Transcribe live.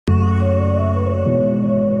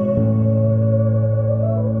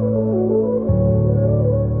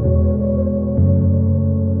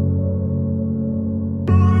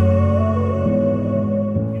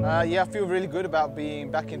feel really good about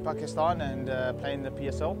being back in Pakistan and playing the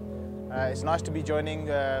PSL. It's nice to be joining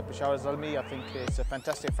Peshawar Zalmi. I think it's a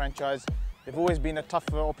fantastic franchise. They've always been a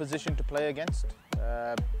tough opposition to play against.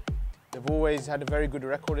 They've always had a very good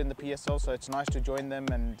record in the PSL, so it's nice to join them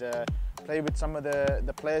and play with some of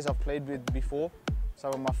the players I've played with before,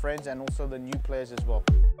 some of my friends, and also the new players as well.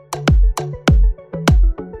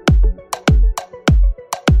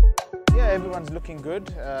 Yeah, everyone's looking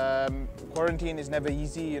good. Quarantine is never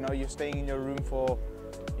easy. You know, you're staying in your room for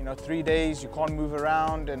 3 days. You can't move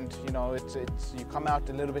around, and you come out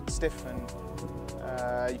a little bit stiff,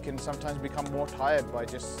 and you can sometimes become more tired by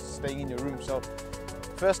just staying in your room. So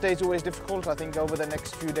first day is always difficult. I think over the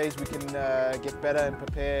next few days we can get better and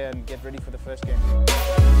prepare and get ready for the first game.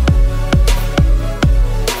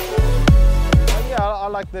 Yeah, I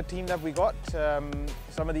like the team that we got.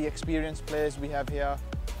 Some of the experienced players we have here.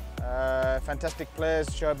 Fantastic players,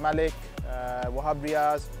 Shoaib Malik, Wahab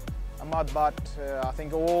Riaz, Ahmad Bhatt. I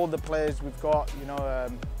think all the players we've got,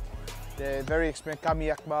 they're very experienced. Kami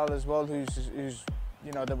Akmal as well, who's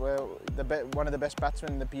one of the best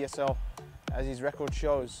batsmen in the PSL, as his record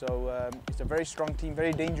shows. So it's a very strong team,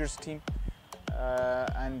 very dangerous team.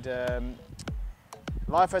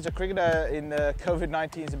 Life as a cricketer in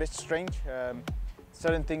COVID-19 is a bit strange.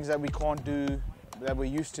 Certain things that we can't do that we're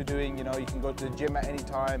used to doing. You can go to the gym at any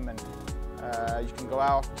time, and you can go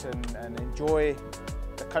out and enjoy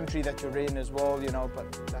the country that you're in as well,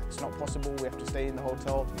 but that's not possible. We have to stay in the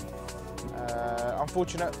hotel.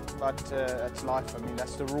 Unfortunate, but it's life. I mean,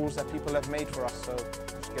 that's the rules that people have made for us, so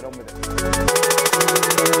just get on with it.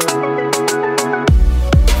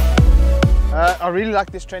 I really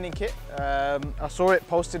like this training kit. I saw it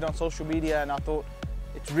posted on social media and I thought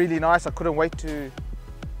it's really nice. I couldn't wait to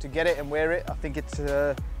get it and wear it. I think it's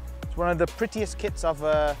one of the prettiest kits I've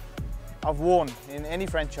worn in any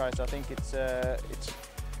franchise. I think it's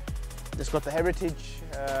got the heritage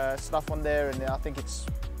stuff on there, and I think it's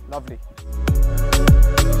lovely.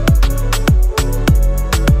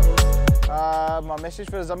 My message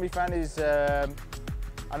for the Zalmi fan is,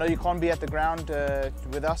 I know you can't be at the ground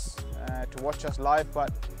with us to watch us live,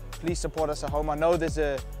 but please support us at home. I know there's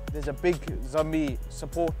a big Zalmi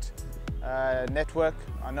support network.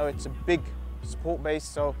 I know it's a big support base,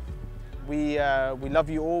 so we love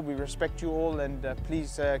you all, we respect you all, and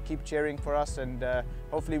please keep cheering for us, and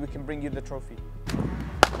hopefully we can bring you the trophy.